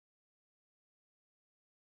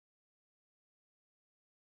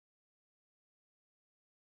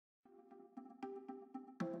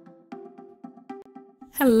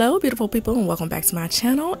Hello beautiful people and welcome back to my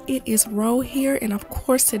channel. It is Ro here, and of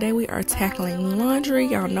course today we are tackling laundry.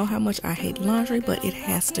 Y'all know how much I hate laundry, but it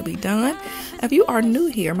has to be done. If you are new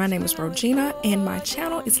here, my name is Rogina and my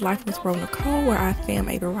channel is Life with Nicole, where I film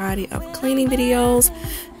a variety of cleaning videos,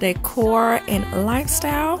 decor, and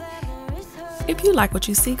lifestyle. If you like what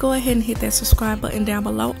you see, go ahead and hit that subscribe button down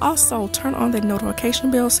below. Also turn on the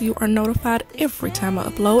notification bell so you are notified every time I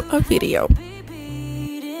upload a video.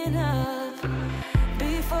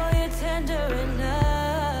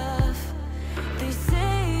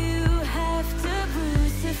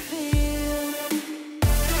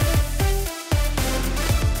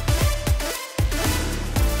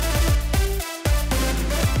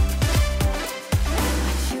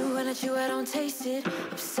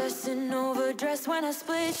 Obsessing over dress when I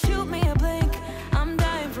split. Shoot me a blink. I'm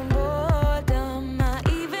dying from boredom. I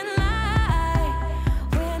even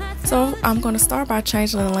lie. So I'm going to start by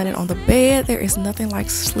changing the linen on the bed. There is nothing like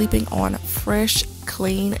sleeping on fresh,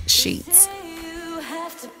 clean sheets.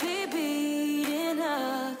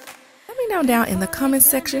 Let me know down in the comment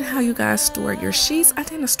section how you guys store your sheets. I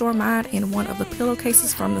tend to store mine in one of the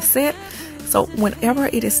pillowcases from the set. So whenever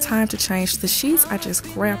it is time to change the sheets, I just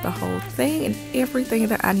grab the whole thing and everything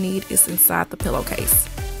that I need is inside the pillowcase.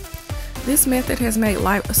 This method has made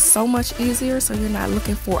life so much easier, so you're not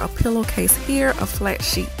looking for a pillowcase here, a flat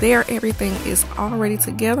sheet there. Everything is already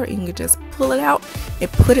together and you can just pull it out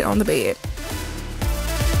and put it on the bed.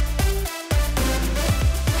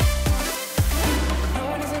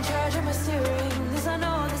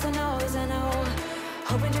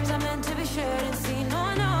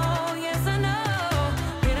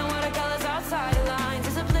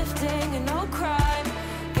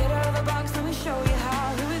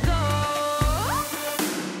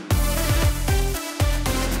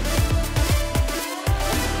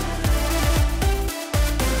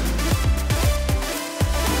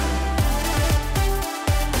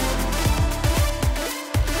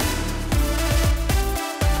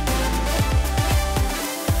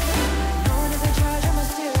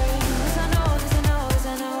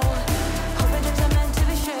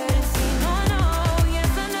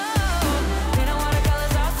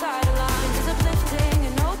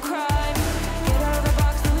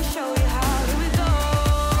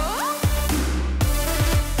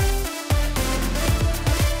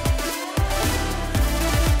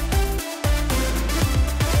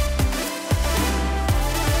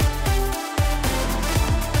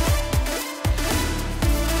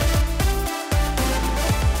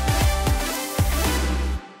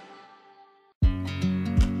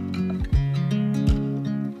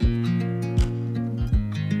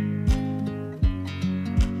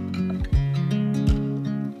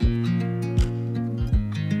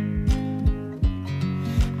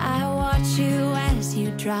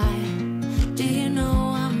 Dry. Do you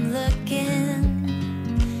know I'm looking?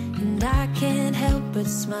 And I can't help but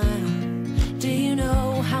smile. Do you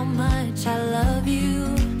know how much I love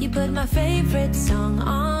you? You put my favorite song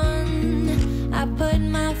on. I put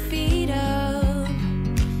my feet up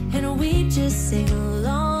and we just sing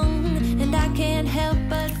along. And I can't help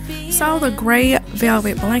but feel. So the gray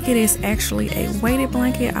velvet blanket is actually a weighted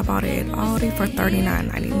blanket. I bought it at Aldi for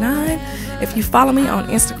 $39.99. If you follow me on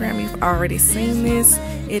Instagram, you've already seen this.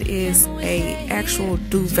 It is a actual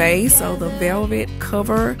duvet, so the velvet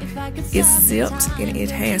cover is zipped and it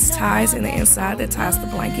has ties in the inside that ties the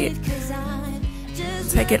blanket.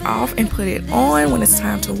 Take it off and put it on when it's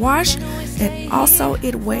time to wash. And also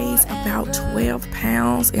it weighs about 12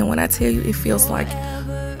 pounds, and when I tell you it feels like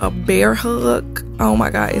a bear hug, oh my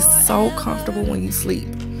god, it's so comfortable when you sleep.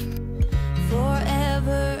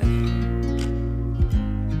 Forever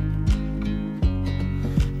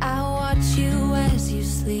I watch you as you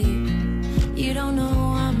sleep. You don't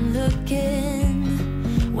know I'm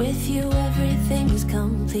looking. With you everything's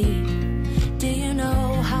complete. Do you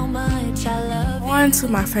know how much I love you? On to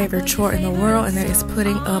my favorite chore in the world, and that is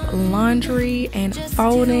putting up laundry and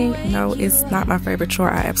folding. No, it's not my favorite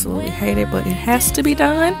chore. I absolutely hate it, but it has to be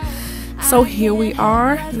done. So here we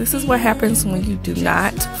are. This is what happens when you do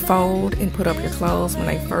not fold and put up your clothes when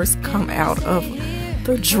they first come out of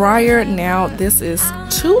the dryer. Now this is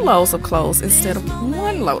 2 loads of clothes instead of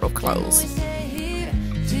 1 load of clothes.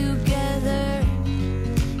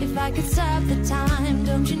 If I could stop the time,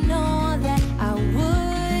 don't you know that I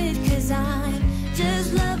would? 'Cause I'm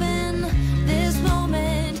just loving this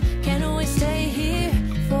moment. Can't we stay here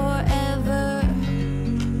forever?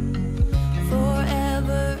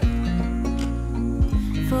 Forever.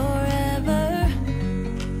 Forever.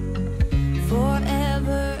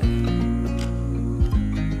 Forever.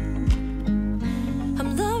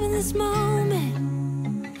 I'm loving this moment.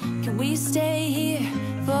 Can we stay here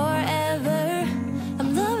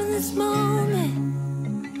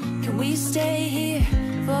we stay here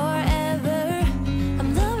forever?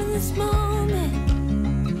 I'm loving this moment.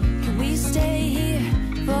 Can we stay here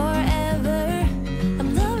forever?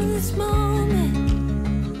 I'm loving this moment.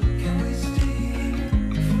 Can we stay here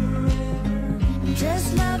forever? I'm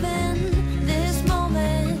just loving this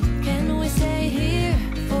moment. Can we stay here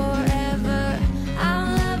forever?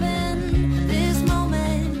 I'm loving this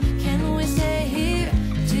moment. Can we stay here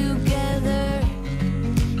together?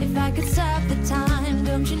 If I could stop the time,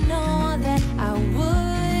 don't you know that I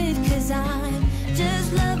would? 'Cause I'm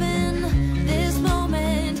just loving this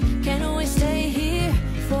moment. Can we stay here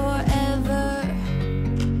forever?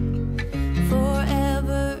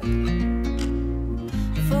 Forever.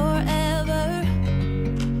 Forever.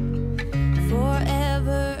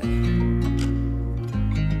 Forever.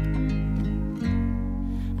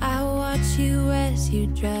 I watch you as you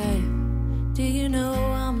drive. Do you know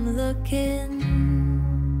I'm looking?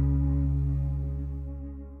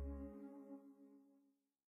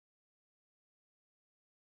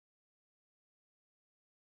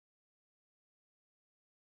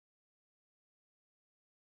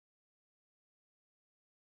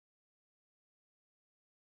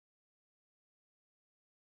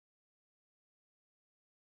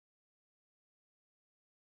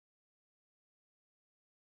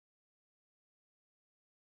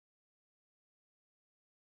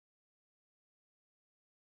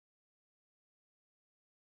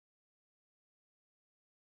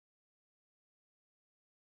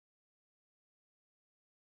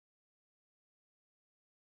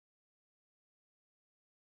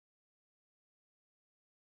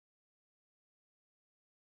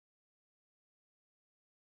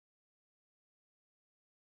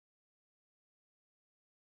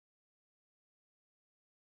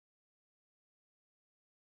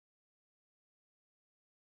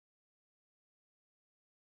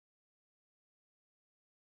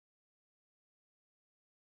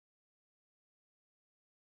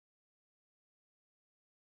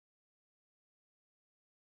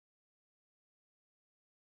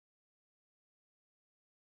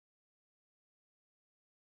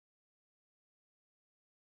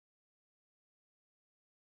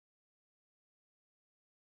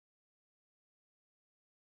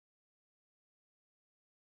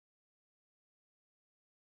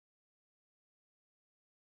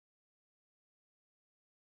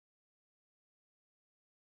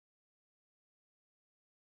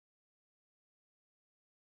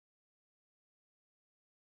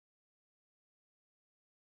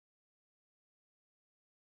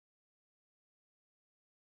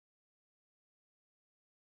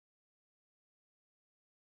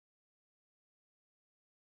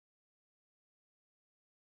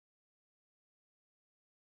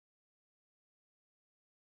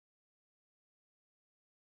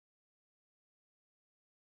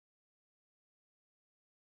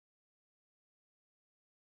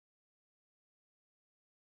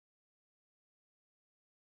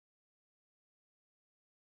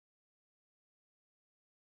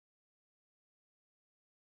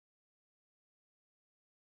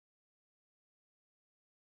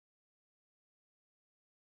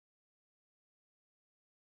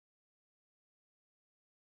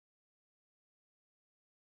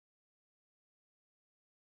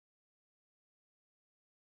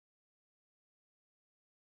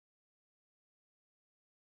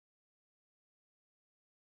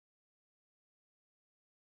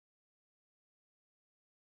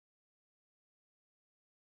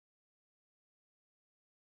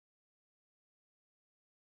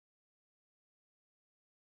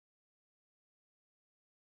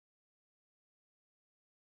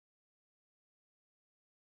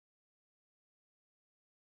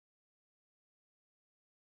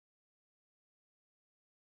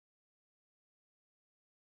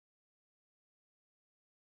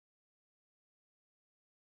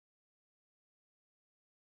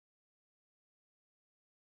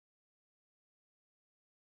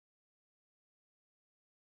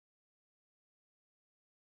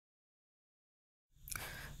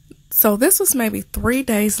 So this was maybe 3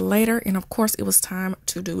 days later, and of course it was time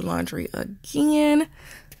to do laundry again.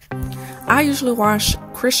 I usually wash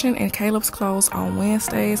Christian and Caleb's clothes on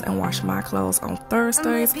Wednesdays and wash my clothes on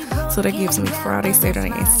Thursdays, so that gives me Friday,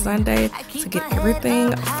 Saturday, and Sunday to get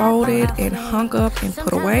everything folded and hung up and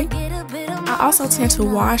put away. I also tend to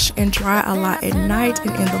wash and dry a lot at night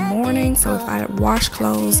and in the morning, so if I wash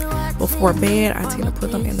clothes before bed, I tend to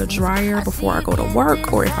put them in the dryer before I go to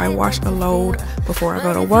work, or if I wash a load before I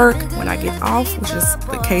go to work, when I get off, which is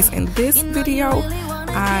the case in this video,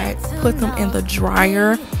 I put them in the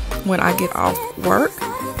dryer when I get off work.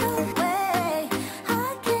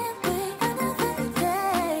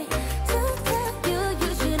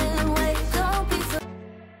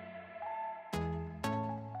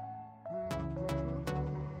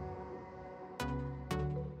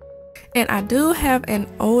 And I do have an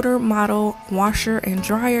older model washer and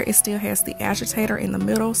dryer. It still has the agitator in the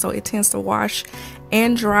middle, so it tends to wash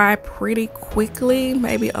and dry pretty quickly.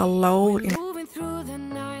 Maybe a load. Moving through the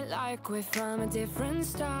night like we're from a different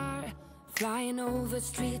star, flying over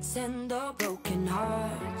streets and our broken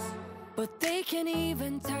hearts. But they can't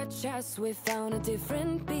even touch us, we found a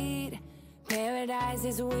different beat. Paradise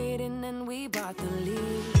is waiting and we bought the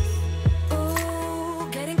lead. Ooh,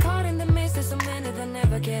 getting caught in the mist, there's so many that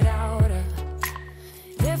never get out of.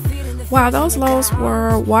 While those loads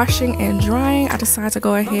were washing and drying, I decided to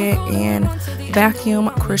go ahead and vacuum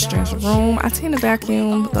Christian's room. I tend to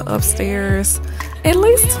vacuum the upstairs at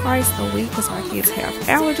least twice a week because my kids have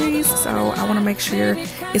allergies, so I want to make sure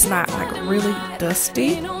it's not like really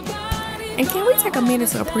dusty. And can we take a minute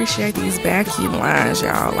to appreciate these vacuum lines,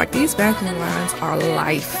 y'all? Like, these vacuum lines are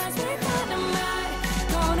life.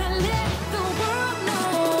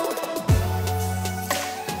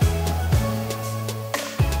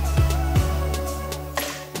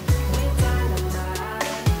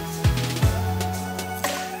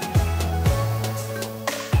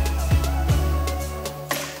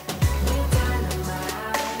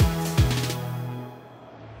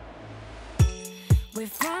 We're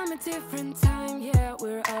from a different time, yeah,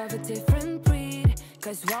 we're of a different breed.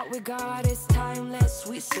 Cause what we got is timeless,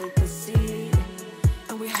 we supersede.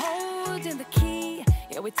 And we're holding the key,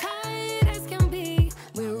 yeah, we're tight as can be.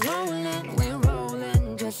 We're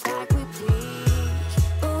rolling, just like we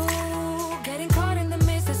please. Ooh, getting caught in the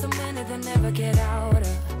mist, there's so many that never get out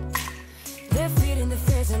of. They're feeding the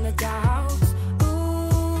fears and the doubts.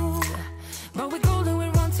 Ooh, but we're golden, we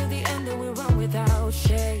run to the end and we run without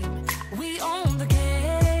shame. We own the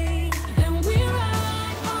game, and we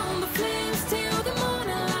ride on the flames till the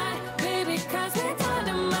morning light, baby, cause we're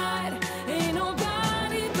dynamite. Ain't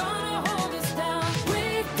nobody gonna hold us down.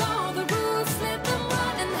 Break all the rules, let them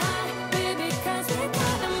run and hide, baby, cause we're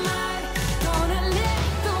dynamite. Gonna let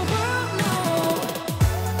the world know.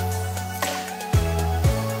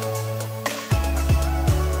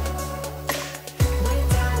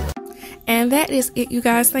 And that is it, you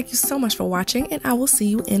guys. Thank you so much for watching, and I will see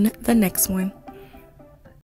you in the next one.